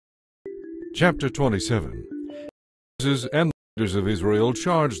Chapter 27. Moses and the leaders of Israel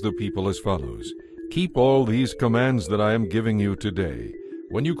charged the people as follows. Keep all these commands that I am giving you today.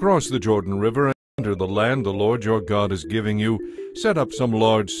 When you cross the Jordan River and enter the land the Lord your God is giving you, set up some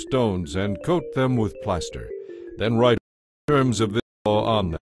large stones and coat them with plaster. Then write the terms of this law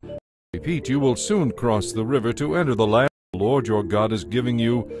on them. Repeat, you will soon cross the river to enter the land the Lord your God is giving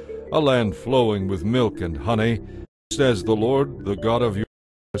you, a land flowing with milk and honey, just as the Lord, the God of your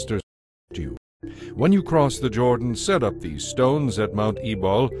ancestors, you. When you cross the Jordan, set up these stones at Mount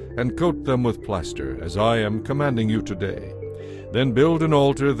Ebal and coat them with plaster, as I am commanding you today. Then build an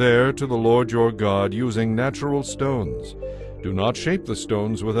altar there to the Lord your God using natural stones. Do not shape the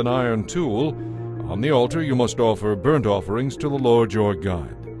stones with an iron tool. On the altar you must offer burnt offerings to the Lord your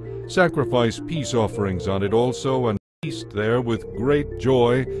God. Sacrifice peace offerings on it also, and feast there with great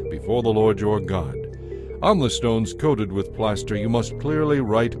joy before the Lord your God. On the stones coated with plaster you must clearly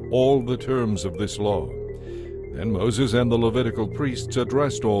write all the terms of this law. Then Moses and the Levitical priests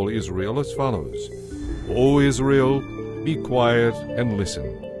addressed all Israel as follows. O Israel, be quiet and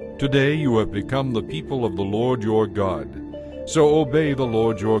listen. Today you have become the people of the Lord your God. So obey the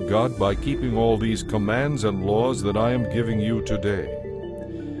Lord your God by keeping all these commands and laws that I am giving you today.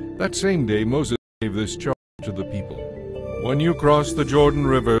 That same day Moses gave this charge to the people. When you cross the Jordan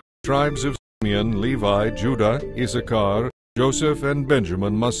River, the tribes of Simeon, Levi, Judah, Issachar, Joseph, and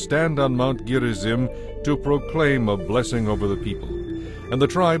Benjamin must stand on Mount Gerizim to proclaim a blessing over the people. And the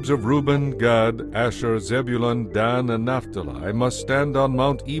tribes of Reuben, Gad, Asher, Zebulun, Dan, and Naphtali must stand on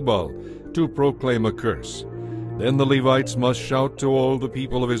Mount Ebal to proclaim a curse. Then the Levites must shout to all the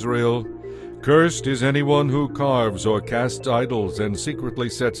people of Israel, Cursed is anyone who carves or casts idols and secretly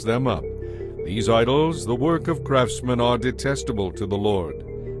sets them up. These idols, the work of craftsmen, are detestable to the Lord.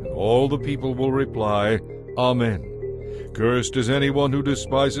 And all the people will reply, Amen. Cursed is anyone who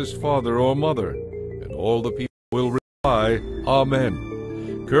despises father or mother. And all the people will reply,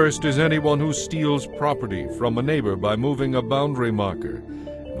 Amen. Cursed is anyone who steals property from a neighbor by moving a boundary marker.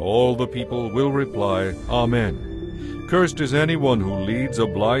 And all the people will reply, Amen. Cursed is anyone who leads a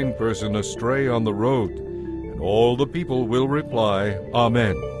blind person astray on the road. And all the people will reply,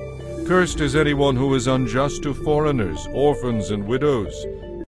 Amen. Cursed is anyone who is unjust to foreigners, orphans, and widows.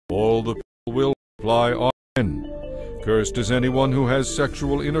 All the people will reply, Amen. Cursed is anyone who has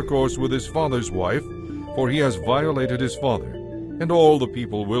sexual intercourse with his father's wife, for he has violated his father. And all the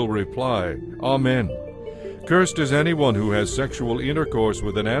people will reply, Amen. Cursed is anyone who has sexual intercourse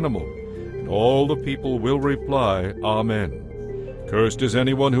with an animal. And all the people will reply, Amen. Cursed is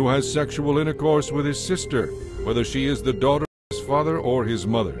anyone who has sexual intercourse with his sister, whether she is the daughter of his father or his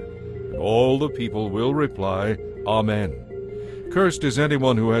mother. And all the people will reply, Amen. Cursed is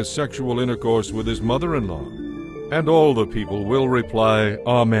anyone who has sexual intercourse with his mother-in-law. And all the people will reply,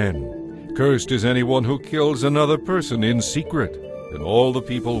 Amen. Cursed is anyone who kills another person in secret. And all the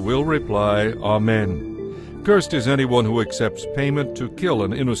people will reply, Amen. Cursed is anyone who accepts payment to kill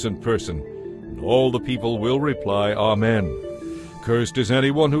an innocent person. And all the people will reply, Amen. Cursed is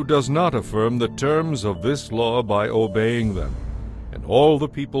anyone who does not affirm the terms of this law by obeying them. And all the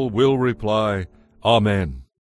people will reply, Amen.